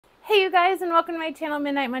Hey you guys, and welcome to my channel,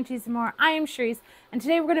 Midnight Munchies and More. I am Sharice, and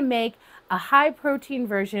today we're going to make a high protein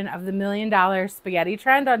version of the $1 million spaghetti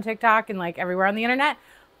trend on TikTok and like everywhere on the internet,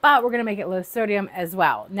 but we're going to make it low sodium as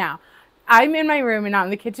well. Now, I'm in my room and not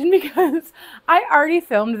in the kitchen because I already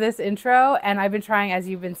filmed this intro and I've been trying, as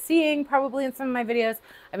you've been seeing probably in some of my videos,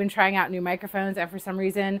 I've been trying out new microphones and for some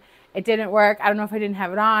reason it didn't work. I don't know if I didn't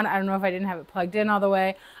have it on. I don't know if I didn't have it plugged in all the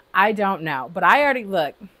way. I don't know, but I already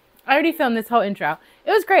filmed this whole intro.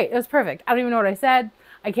 It was great. It was perfect. I don't even know what I said.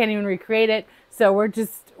 I can't even recreate it. So we're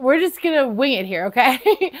just gonna wing it here, okay?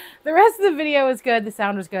 The rest of the video was good. The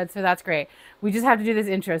sound was good, so that's great. We just have to do this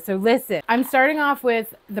intro. So listen, I'm starting off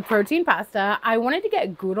with the protein pasta. I wanted to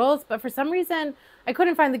get goodles, but for some reason I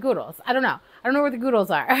couldn't find the goodles. I don't know. I don't know where the goodles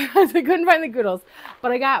are. So I couldn't find the goodles.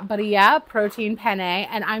 But I got Badia protein penne,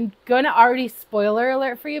 and I'm gonna already spoiler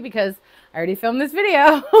alert for you because I already filmed this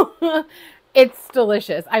video. It's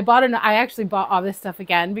delicious. I actually bought all this stuff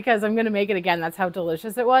again because I'm going to make it again. That's how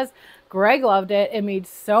delicious it was. Greg loved it. It made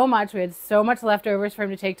so much. We had so much leftovers for him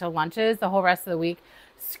to take to lunches the whole rest of the week.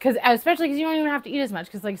 Especially because you don't even have to eat as much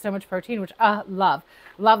because like so much protein, which love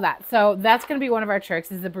that. So that's going to be one of our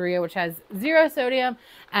tricks is the burrito, which has 0 sodium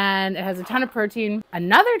and it has a ton of protein.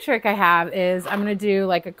 Another trick I have is I'm going to do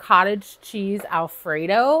like a cottage cheese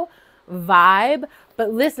Alfredo vibe.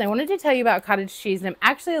 But listen, I wanted to tell you about cottage cheese, and I'm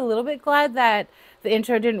actually a little bit glad that the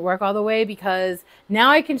intro didn't work all the way because now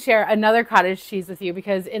I can share another cottage cheese with you,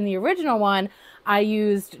 because in the original one I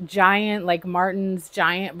used Giant, like Martin's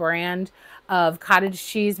Giant brand of cottage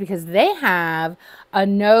cheese, because they have a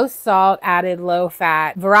no salt added low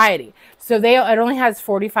fat variety. So it only has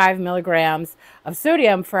 45 milligrams of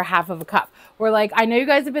sodium for half of a cup. Where like, I know you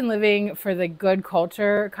guys have been living for the good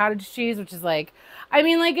culture cottage cheese, which is like, I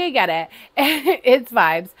mean, like, I get it. It's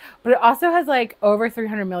vibes. But it also has like over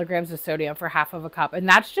 300 milligrams of sodium for half of a cup. And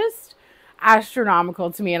that's just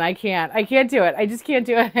astronomical to me. And I can't do it. I just can't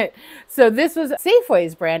do it. So this was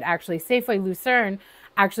Safeway's brand, actually. Safeway Lucerne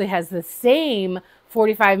actually has the same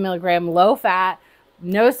 45 milligram low fat,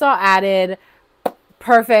 no salt added,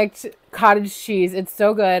 perfect cottage cheese. It's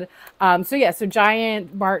so good. So yeah, so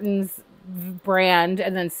Giant, Martin's brand,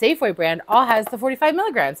 and then Safeway brand all has the 45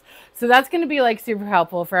 milligrams. So that's going to be like super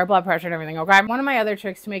helpful for our blood pressure and everything. Okay. One of my other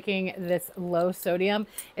tricks to making this low sodium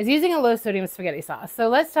is using a low sodium spaghetti sauce. So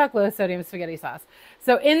let's talk low sodium spaghetti sauce.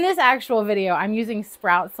 So in this actual video, I'm using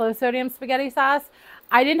Sprouts low sodium spaghetti sauce.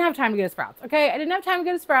 I didn't have time to go to Sprouts. Okay. I didn't have time to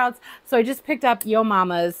go to Sprouts. So I just picked up Yo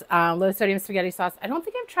Mama's low sodium spaghetti sauce. I don't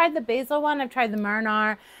think I've tried the basil one. I've tried the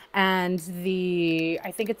marinara and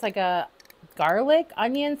I think it's like a garlic,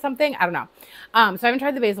 onion, something. I don't know. So I haven't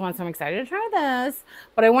tried the basil one, so I'm excited to try this.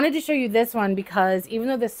 But I wanted to show you this one because even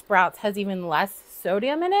though the Sprouts has even less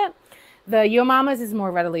sodium in it, the Yo Mama's is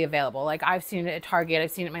more readily available. Like I've seen it at Target,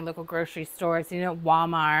 I've seen it at my local grocery store, I've seen it at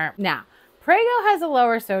Walmart. Now, Prego has a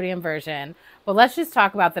lower sodium version, but let's just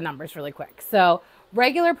talk about the numbers really quick. So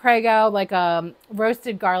regular Prego, like a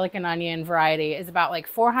roasted garlic and onion variety, is about like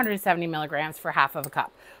 470 milligrams for half of a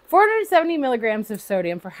cup. 470 milligrams of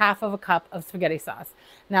sodium for half of a cup of spaghetti sauce.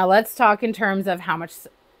 Now let's talk in terms of how much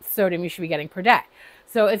sodium you should be getting per day.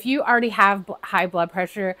 So if you already have high blood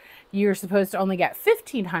pressure, you're supposed to only get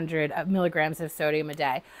 1,500 milligrams of sodium a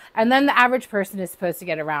day. And then the average person is supposed to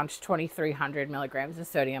get around 2,300 milligrams of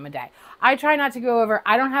sodium a day. I try not to go over,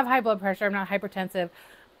 I don't have high blood pressure, I'm not hypertensive,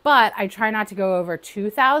 but I try not to go over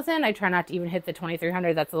 2,000. I try not to even hit the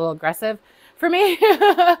 2,300. That's a little aggressive for me.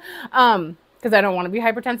 Because I don't want to be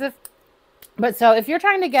hypertensive. But so if you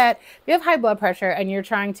have high blood pressure and you're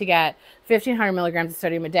trying to get 1,500 milligrams of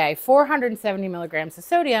sodium a day, 470 milligrams of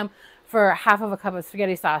sodium for half of a cup of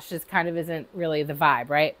spaghetti sauce just kind of isn't really the vibe,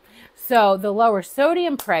 right? So the lower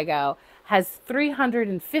sodium Prego has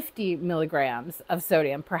 350 milligrams of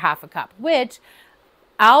sodium per half a cup, which,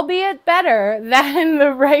 albeit better than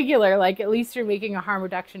the regular, like at least you're making a harm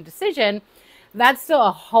reduction decision, that's still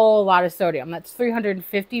a whole lot of sodium. That's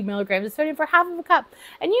 350 milligrams of sodium for half of a cup.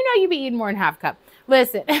 And you know you'd be eating more than half a cup.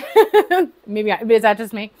 Listen, maybe is that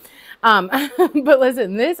just me? But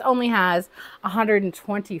listen, this only has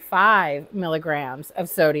 125 milligrams of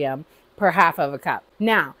sodium per half of a cup.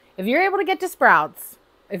 Now, if you're able to get to Sprouts,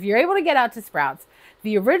 if you're able to get out to Sprouts,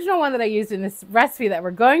 the original one that I used in this recipe that we're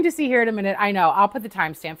going to see here in a minute, I know, I'll put the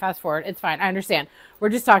timestamp, fast forward, it's fine, I understand. We're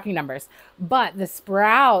just talking numbers. But the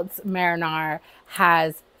Sprouts marinara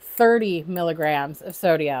has 30 milligrams of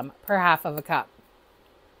sodium per half of a cup.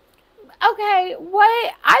 Okay,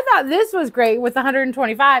 what? I thought this was great with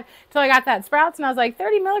 125 until I got that Sprouts, and I was like,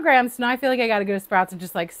 30 milligrams. Now I feel like I got to go to Sprouts and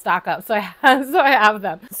just like stock up. So I have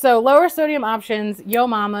them. So lower sodium options, Yo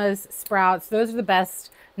Mama's, Sprouts, those are the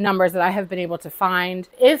best numbers that I have been able to find.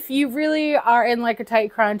 If you really are in like a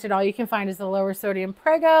tight crunch and all you can find is the lower sodium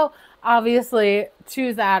Prego, obviously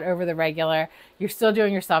choose that over the regular. You're still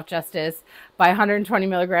doing yourself justice by 120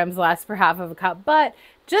 milligrams less per half of a cup. But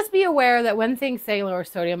just be aware that when things say lower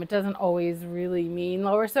sodium, it doesn't always really mean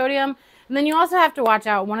lower sodium. And then you also have to watch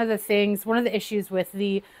out. One of the issues with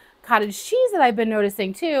the cottage cheese that I've been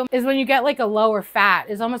noticing too is when you get like a lower fat,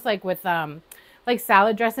 it's almost like with like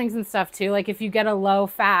salad dressings and stuff too. Like if you get a low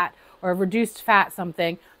fat or reduced fat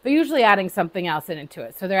something, they're usually adding something else into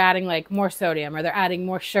it. So they're adding like more sodium, or they're adding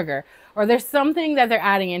more sugar, or there's something that they're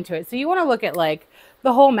adding into it. So you want to look at like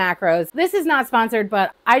the whole macros. This is not sponsored,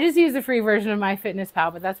 but I just use the free version of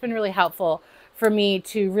MyFitnessPal, but that's been really helpful for me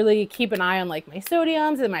to really keep an eye on like my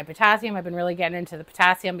sodiums and my potassium. I've been really getting into the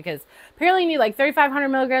potassium because apparently you need like 3,500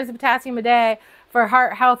 milligrams of potassium a day for a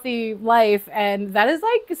heart healthy life. And that is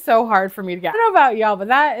like so hard for me to get. I don't know about y'all, but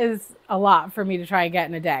that is a lot for me to try and get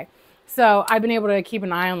in a day. So I've been able to keep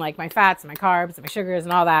an eye on like my fats and my carbs and my sugars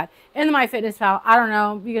and all that in the MyFitnessPal. I don't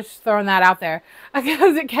know, you just throwing that out there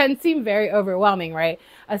because it can seem very overwhelming, right?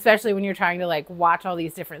 Especially when you're trying to like watch all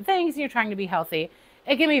these different things and you're trying to be healthy.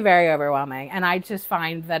 It can be very overwhelming. And I just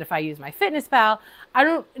find that if I use MyFitnessPal, I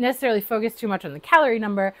don't necessarily focus too much on the calorie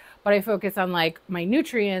number, but I focus on like my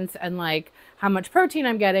nutrients and like how much protein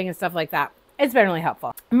I'm getting and stuff like that. It's been really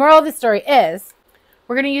helpful. The moral of the story is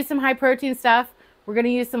we're going to use some high protein stuff. We're going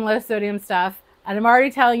to use some low sodium stuff. And I'm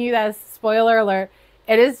already telling you that, spoiler alert,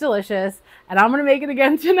 it is delicious. And I'm going to make it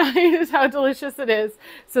again tonight is how delicious it is.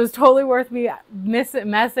 So it's totally worth me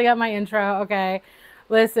messing up my intro, okay?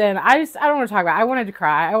 Listen, I don't want to talk about it. I wanted to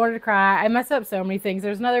cry. I messed up so many things.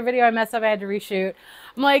 There's another video I messed up. I had to reshoot.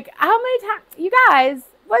 I'm like, how many times? You guys,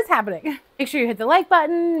 what's happening? Make sure you hit the like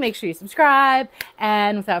button. Make sure you subscribe.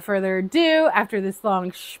 And without further ado, after this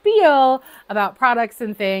long spiel about products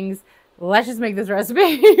and things, let's just make this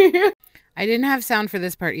recipe. I didn't have sound for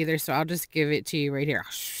this part either, so I'll just give it to you right here.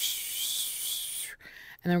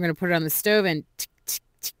 And then we're going to put it on the stove and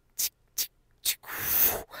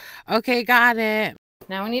okay, got it.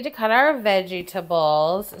 Now we need to cut our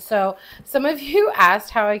vegetables. So some of you asked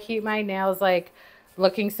how I keep my nails like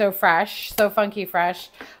looking so fresh, so funky fresh,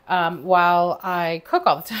 while I cook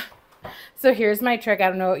all the time. So here's my trick. I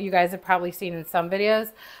don't know what you guys have probably seen in some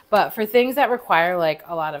videos, but for things that require like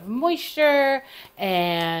a lot of moisture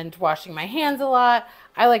and washing my hands a lot,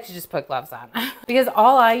 I like to just put gloves on because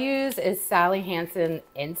all I use is Sally Hansen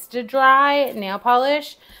Insta Dry nail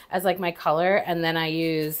polish as like my color. And then I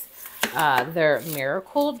use their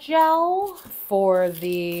Miracle Gel for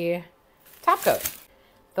the top coat.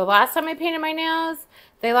 The last time I painted my nails,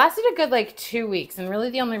 they lasted a good like 2 weeks. And really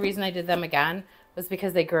the only reason I did them again was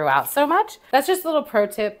because they grew out so much. That's just a little pro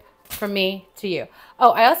tip from me to you.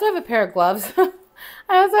 Oh, I also have a pair of gloves. I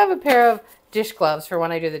also have a pair of dish gloves for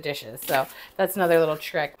when I do the dishes. So that's another little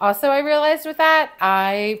trick. Also, I realized with that,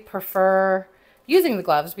 I prefer using the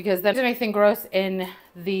gloves because then if there's anything gross in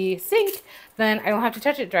the sink, then I don't have to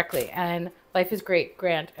touch it directly. And life is great,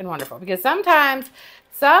 grand, and wonderful. Because sometimes,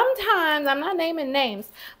 I'm not naming names,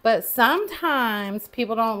 but sometimes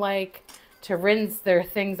people don't like to rinse their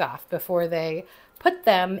things off before they put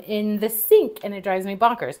them in the sink, and it drives me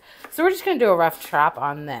bonkers. So we're just going to do a rough chop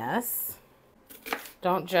on this.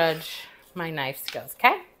 Don't judge my knife skills,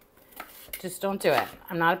 okay? Just don't do it.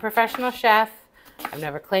 I'm not a professional chef. I've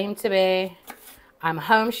never claimed to be. I'm a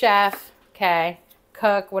home chef, okay?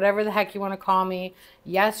 Cook, whatever the heck you want to call me.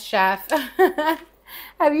 Yes, chef.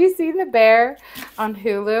 Have you seen The Bear on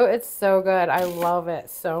Hulu? It's so good. I love it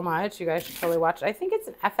so much. You guys should totally watch it. I think it's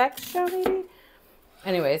an FX show, maybe?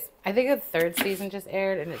 Anyways, I think the 3rd season just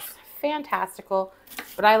aired, and it's fantastical.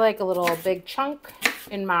 But I like a little big chunk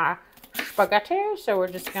in my spaghetti, so we're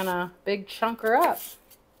just gonna big chunk her up.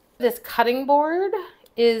 This cutting board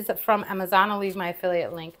is from Amazon. I'll leave my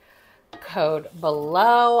affiliate link code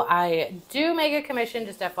below. I do make a commission,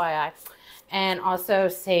 just FYI. And also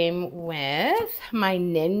same with my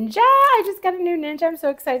Ninja. I just got a new Ninja. I'm so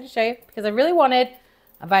excited to show you because I really wanted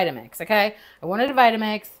a Vitamix, okay? I wanted a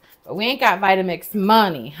Vitamix, but we ain't got Vitamix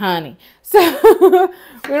money, honey. So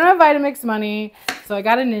we don't have Vitamix money. So I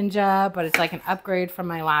got a Ninja, but it's like an upgrade from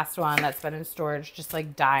my last one that's been in storage, just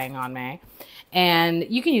like dying on me. And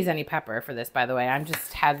you can use any pepper for this, by the way. I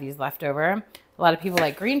just had these left over. A lot of people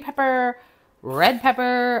like green pepper, red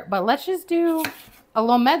pepper, but let's just do a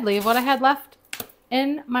little medley of what I had left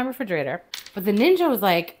in my refrigerator. But the Ninja was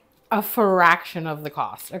like a fraction of the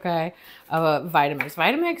cost, okay, of a Vitamix.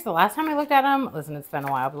 Vitamix, the last time I looked at them, listen, it's been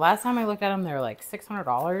a while, but the last time I looked at them, they were like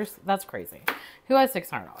 $600. That's crazy. Who has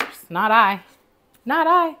 $600? Not I. Not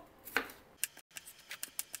I.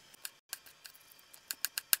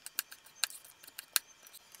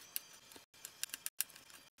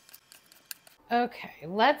 Okay,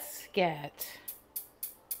 let's get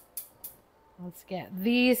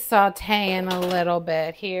these sauteing a little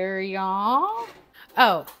bit here, y'all.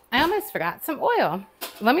 Oh, I almost forgot some oil.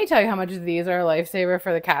 Let me tell you how much these are a lifesaver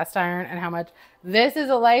for the cast iron and how much this is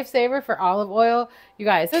a lifesaver for olive oil. You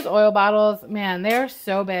guys, those oil bottles, man, they're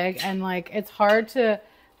so big, and like it's hard to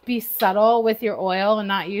be subtle with your oil and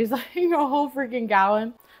not use like a whole freaking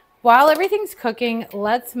gallon. While everything's cooking,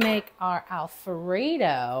 let's make our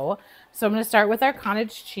Alfredo. So I'm going to start with our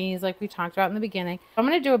cottage cheese like we talked about in the beginning. I'm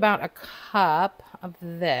going to do about a cup of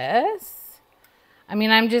this. I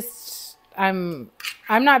mean, I'm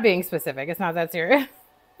not being specific. It's not that serious.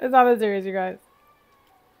 It's not that serious, you guys.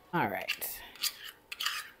 All right.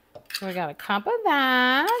 So we got a cup of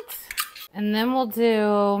that. And then we'll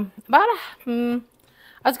do about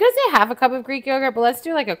I was going to say half a cup of Greek yogurt, but let's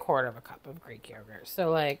do like a quarter of a cup of Greek yogurt.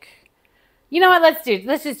 So like, you know what? Let's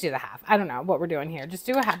just do the half. I don't know what we're doing here. Just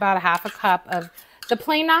do about a half a cup of the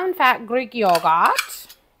plain non-fat Greek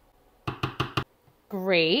yogurt.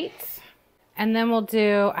 Great. And then we'll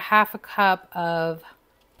do a half a cup of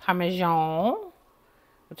Parmesan,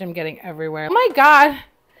 which I'm getting everywhere. Oh my God.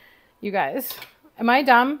 You guys, am I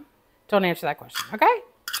dumb? Don't answer that question, okay?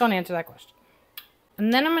 Don't answer that question.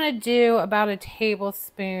 And then I'm going to do about a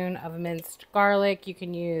tablespoon of minced garlic. You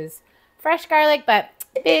can use fresh garlic, but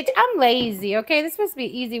bitch, I'm lazy, okay? This is supposed to be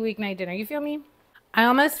easy weeknight dinner. You feel me? I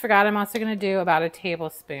almost forgot. I'm also going to do about a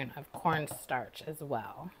tablespoon of cornstarch as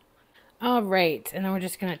well. All right. And then we're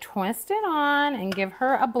just going to twist it on and give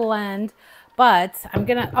her a blend. But I'm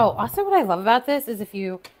going to, oh, also what I love about this is if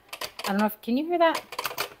you, I don't know if, can you hear that?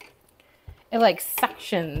 It like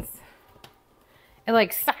suctions. It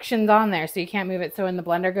like suctions on there so you can't move it. So when the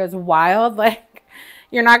blender goes wild, like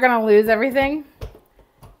you're not going to lose everything.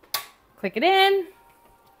 Click it in,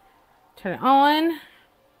 turn it on,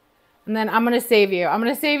 and then I'm going to save you. I'm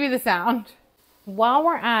going to save you the sound. While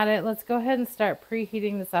we're at it, let's go ahead and start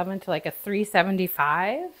preheating this oven to like a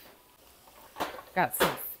 375. Got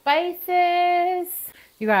some spices.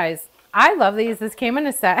 You guys, I love these. This came in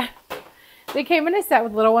a set. They came in a set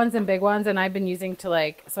with little ones and big ones, and I've been using to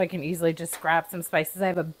like, so I can easily just grab some spices. I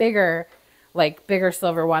have a bigger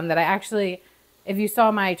silver one that I actually, if you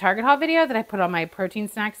saw my Target haul video that I put all my protein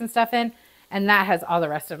snacks and stuff in, and that has all the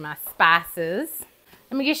rest of my spices.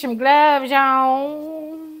 Let me get some gloves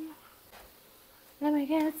on. Let me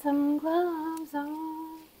get some gloves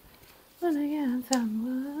on. Let me get some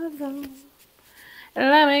gloves on.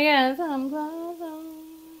 Let me get some gloves on.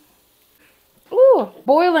 Ooh,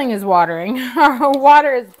 boiling is watering. Our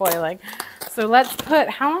water is boiling. So let's put,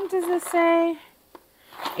 how long does this say?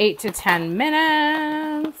 8 to 10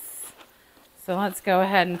 minutes. So let's go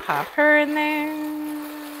ahead and pop her in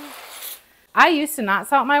there. I used to not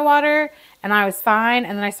salt my water and I was fine.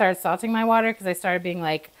 And then I started salting my water because I started being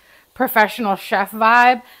like professional chef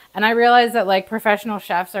vibe. And I realized that like professional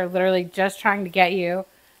chefs are literally just trying to get you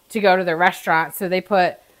to go to the restaurant. So they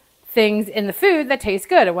put things in the food that taste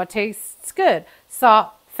good. And what tastes good?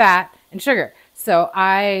 Salt, fat, and sugar. So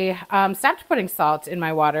I stopped putting salt in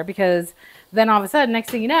my water because then all of a sudden,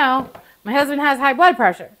 next thing you know, my husband has high blood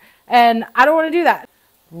pressure. And I don't want to do that.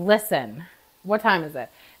 Listen, what time is it?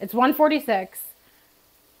 It's 1:46.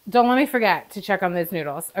 Don't let me forget to check on those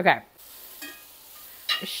noodles. Okay.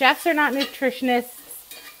 Chefs are not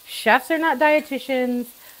nutritionists. Chefs are not dietitians.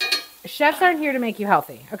 Chefs aren't here to make you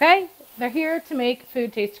healthy, okay? They're here to make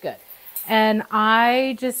food taste good. And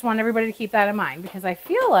I just want everybody to keep that in mind because I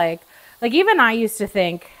feel like even I used to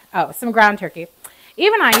think, oh, some ground turkey.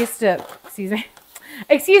 Even I used to, excuse me,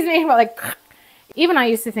 but like, even I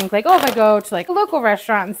used to think like, oh, if I go to like a local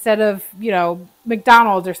restaurant instead of, you know,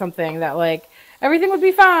 McDonald's or something, that like everything would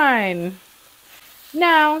be fine.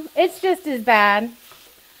 No, it's just as bad.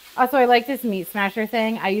 Also, I like this meat smasher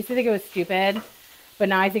thing. I used to think it was stupid, but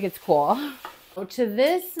now I think it's cool. So to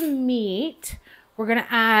this meat, we're going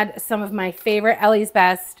to add some of my favorite Ellie's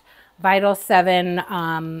Best Vital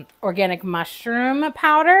 7 organic mushroom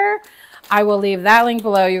powder. I will leave that link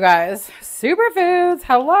below, you guys. Superfoods,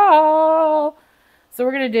 hello. So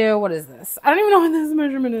we're going to do, what is this? I don't even know what this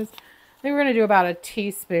measurement is. I think we're going to do about a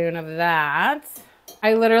teaspoon of that.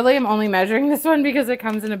 I literally am only measuring this one because it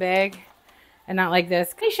comes in a bag and not like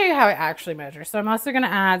this. Let me show you how I actually measure. So I'm also going to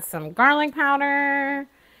add some garlic powder.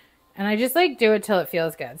 And I just like do it till it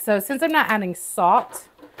feels good. So since I'm not adding salt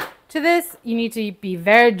to this, you need to be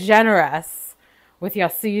very generous with your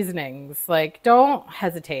seasonings. Like, don't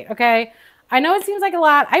hesitate, okay? I know it seems like a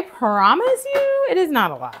lot. I promise you it is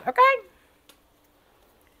not a lot, okay?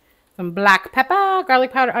 Some black pepper,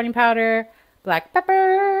 garlic powder, onion powder, black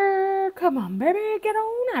pepper. Come on, baby, get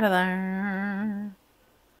on out of there.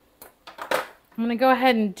 I'm gonna go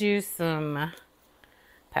ahead and do some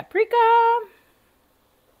paprika.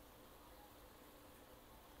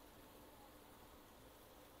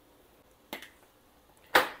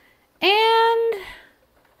 And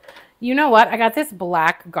you know what? I got this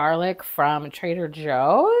black garlic from Trader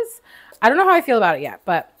Joe's. I don't know how I feel about it yet,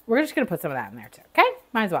 but we're just going to put some of that in there too, okay?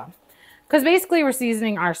 Might as well. Because basically we're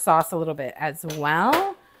seasoning our sauce a little bit as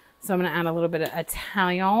well. So I'm going to add a little bit of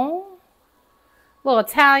Italian. A little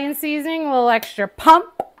Italian seasoning, a little extra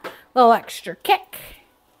pump, a little extra kick.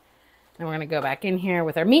 And we're going to go back in here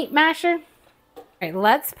with our meat masher. All right,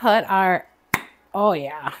 let's put our, oh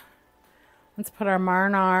yeah. Let's put our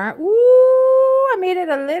marinara. Ooh, I made it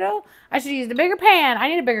a little. I should use a bigger pan. I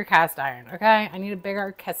need a bigger cast iron, okay? I need a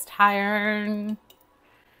bigger cast iron.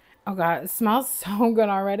 Oh God, it smells so good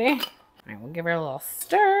already. All right, we'll give her a little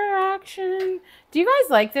stir action. Do you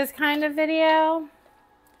guys like this kind of video?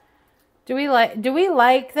 Do we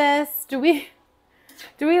like this? Do we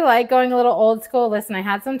like going a little old school? Listen, I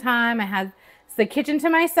had some time. I had the kitchen to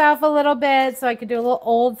myself a little bit so I could do a little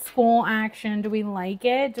old school action. Do we like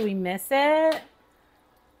it? Do we miss it?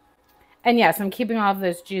 And yes, I'm keeping all of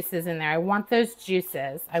those juices in there. I want those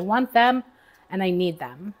juices. I want them and I need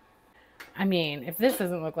them. I mean, if this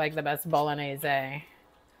doesn't look like the best bolognese.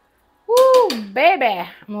 Woo, baby. I'm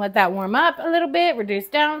gonna let that warm up a little bit, reduce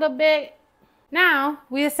down a little bit. Now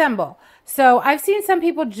we assemble. So I've seen some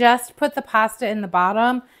people just put the pasta in the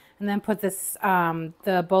bottom and then put this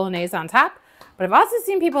the bolognese on top. But I've also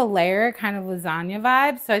seen people layer kind of lasagna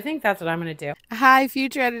vibes, so I think that's what I'm going to do. Hi,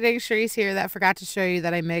 future editing Cherise here. That forgot to show you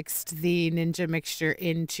that I mixed the ninja mixture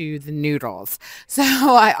into the noodles. So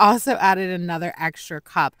I also added another extra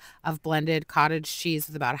cup of blended cottage cheese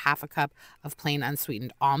with about half a cup of plain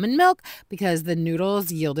unsweetened almond milk because the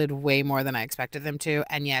noodles yielded way more than I expected them to.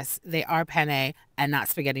 And yes, they are penne and not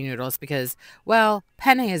spaghetti noodles because, well,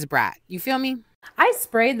 penne is brat. You feel me? I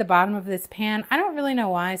sprayed the bottom of this pan. I don't really know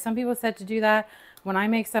why. Some people said to do that. When I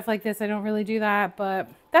make stuff like this, I don't really do that, but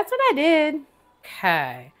that's what I did.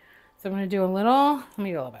 Okay. So I'm going to do a little, let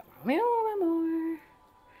me do a little bit more. Let me do a little bit more.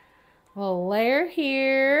 A little layer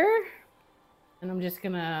here. And I'm just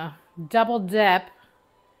going to double dip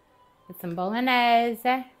with some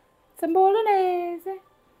bolognese. Some bolognese.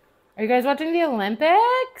 Are you guys watching the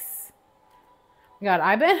Olympics? God,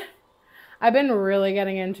 I've been really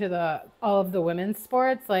getting into all of the women's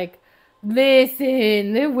sports. Like,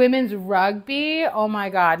 listen, the women's rugby. Oh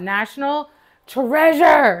my God, national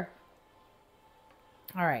treasure.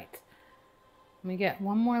 All right. Let me get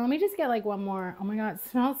one more. Let me just get like one more. Oh my God, it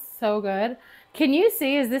smells so good. Can you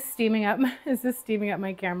see, is this steaming up? Is this steaming up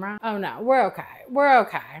my camera? Oh no, we're okay. We're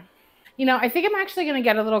okay. You know, I think I'm actually going to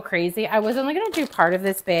get a little crazy. I was only going to do part of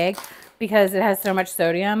this bag because it has so much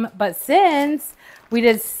sodium. But since we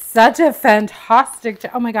did such a fantastic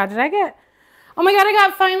job. Oh my God, did I get... Oh my God, I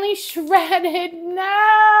got finally shredded.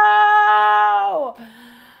 No!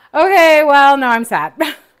 Okay, well, no, I'm sad.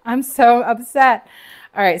 I'm so upset.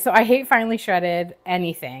 All right, so I hate finely shredded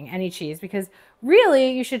anything, any cheese, because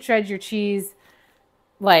really you should shred your cheese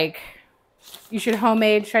like... You should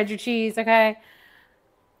homemade shred your cheese, okay?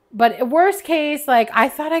 But worst case, like, I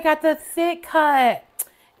thought I got the thick cut.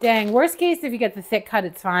 Dang, worst case, if you get the thick cut,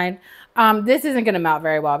 it's fine. This isn't going to melt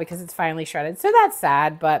very well because it's finely shredded. So that's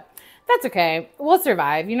sad, but that's okay. We'll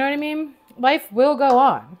survive. You know what I mean? Life will go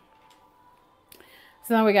on.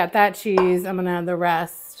 So now we got that cheese. I'm going to add the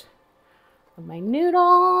rest of my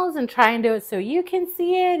noodles and try and do it so you can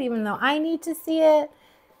see it, even though I need to see it.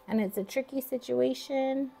 And it's a tricky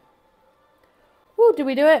situation. Woo, did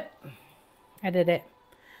we do it? I did it.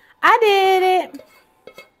 I did it.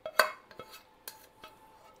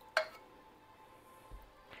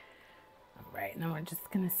 All right, now we're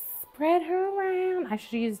just going to spread her around. I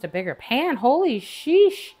should have used a bigger pan. Holy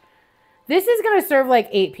sheesh. This is going to serve like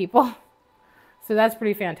 8 people. So that's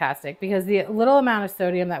pretty fantastic because the little amount of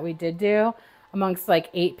sodium that we did do amongst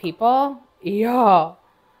like 8 people. Yeah.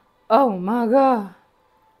 Oh my God.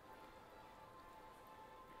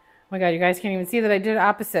 Oh my God, you guys can't even see that I did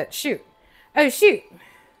opposite. Shoot. Oh, shoot.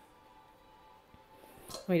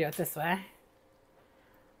 Let me do it this way.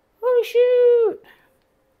 Oh, shoot.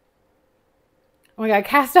 Oh my God,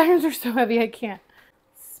 cast irons are so heavy, I can't.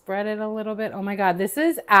 Spread it a little bit. Oh my God, this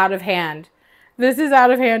is out of hand. This is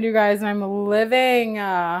out of hand, you guys, and I'm living.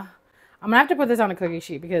 I'm going to have to put this on a cookie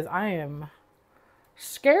sheet because I am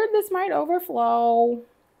scared this might overflow.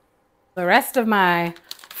 The rest of my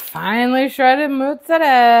finely shredded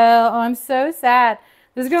mozzarella. Oh, I'm so sad.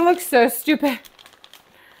 This is going to look so stupid.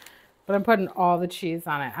 But I'm putting all the cheese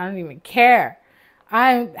on it. I don't even care.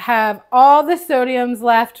 I have all the sodiums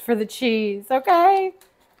left for the cheese, okay?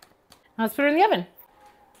 Now let's put it in the oven.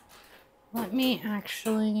 Let me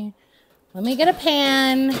get a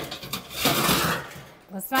pan.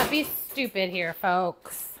 Let's not be stupid here,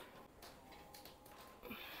 folks.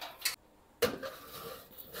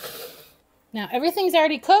 Now, everything's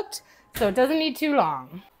already cooked, so it doesn't need too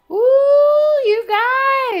long. Ooh, you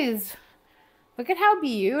guys. Look at how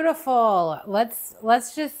beautiful. Let's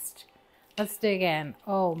dig in.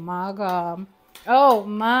 Oh my God. Oh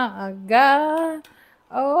my God.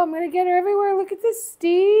 Oh, I'm gonna get her everywhere. Look at this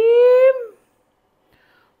steam.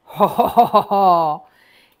 Oh,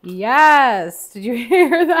 yes. Did you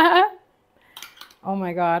hear that? Oh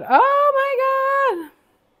my God. Oh my God.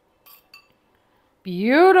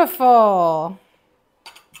 Beautiful.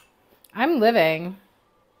 I'm living.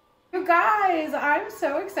 You guys, I'm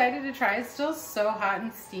so excited to try. It's still so hot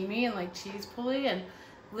and steamy and like cheese pulley. And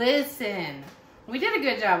listen, we did a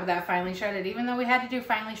good job with that finely shredded. Even though we had to do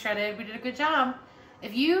finely shredded, we did a good job.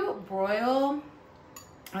 If you broil,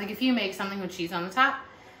 like if you make something with cheese on the top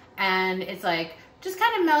and it's like just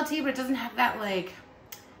kind of melty, but it doesn't have that like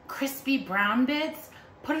crispy brown bits,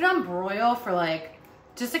 put it on broil for like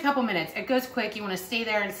just a couple minutes. It goes quick. You want to stay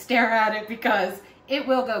there and stare at it because it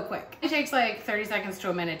will go quick. It takes like 30 seconds to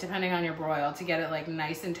a minute, depending on your broil, to get it like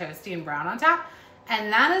nice and toasty and brown on top.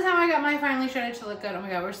 And that is how I got my finely shredded to look good. Oh my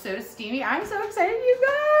God, we're so steamy. I'm so excited, you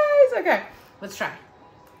guys. Okay, let's try.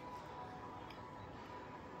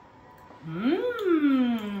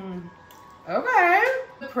 Mmm. Okay.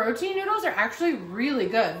 The protein noodles are actually really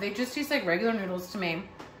good. They just taste like regular noodles to me.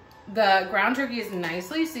 The ground turkey is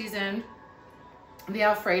nicely seasoned. The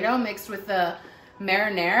Alfredo mixed with the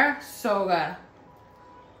marinara, so good.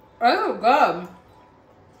 Oh, good.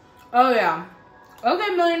 Oh, yeah. Okay,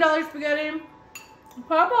 $1 million spaghetti.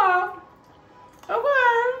 Pop off.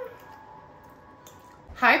 Okay.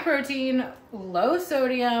 High protein, low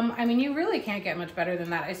sodium. I mean, you really can't get much better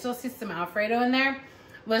than that. I still see some Alfredo in there.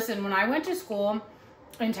 Listen, when I went to school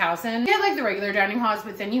in Towson, they had like the regular dining halls,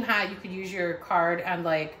 but then you could use your card and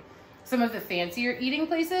like some of the fancier eating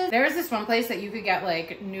places. There was this one place that you could get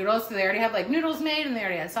like noodles. So they already have like noodles made and they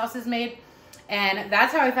already had sauces made. And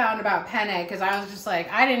that's how I found about penne, because I was just like,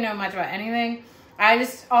 I didn't know much about anything.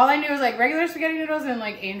 All I knew was like regular spaghetti noodles and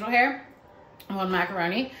like angel hair, one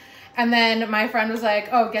macaroni. And then my friend was like,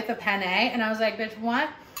 oh, get the penne. And I was like, bitch, what?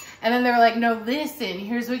 And then they were like, no, listen,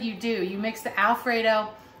 here's what you do. You mix the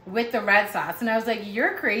Alfredo with the red sauce. And I was like,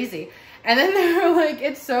 you're crazy. And then they were like,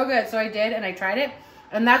 it's so good. So I did, and I tried it.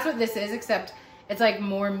 And that's what this is, except it's like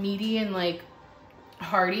more meaty and like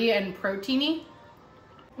hearty and proteiny.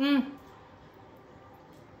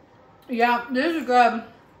 Yeah, this is good.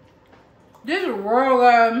 This is real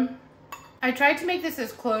good. I tried to make this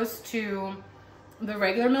as close to the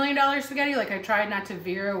regular $1 million spaghetti. Like I tried not to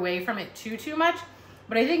veer away from it too much.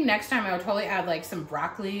 But I think next time I would totally add like some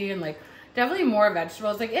broccoli and like definitely more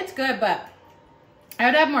vegetables. Like it's good, but I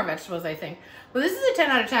would add more vegetables, I think. But this is a 10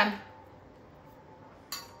 out of 10.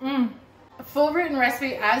 A full written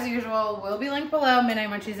recipe, as usual, will be linked below,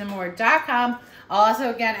 midnightmunchiesandmore.com. I'll also,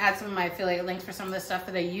 again, add some of my affiliate links for some of the stuff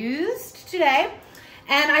that I used today.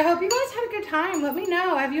 And I hope you guys had a good time. Let me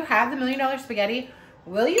know. Have you had the $1 million spaghetti?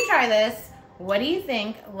 Will you try this? What do you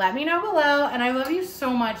think? Let me know below. And I love you so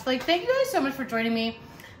much. Like, thank you guys so much for joining me.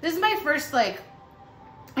 This is my first, like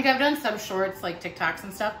I've done some shorts, like TikToks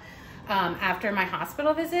and stuff, after my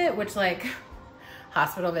hospital visit, which, like,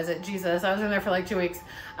 hospital visit, Jesus, I was in there for like 2 weeks.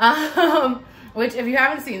 Which, if you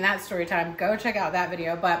haven't seen that story time, go check out that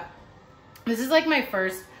video. But this is like my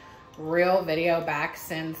first real video back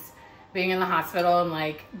since being in the hospital and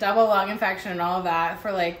like double lung infection and all of that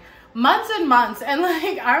for like months and months. And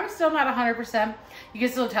like, I'm still not 100%. You can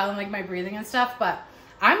still tell in like my breathing and stuff, but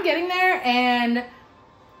I'm getting there, and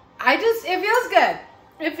it feels good.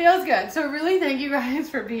 It feels good. So really thank you guys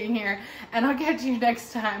for being here, and I'll catch you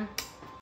next time.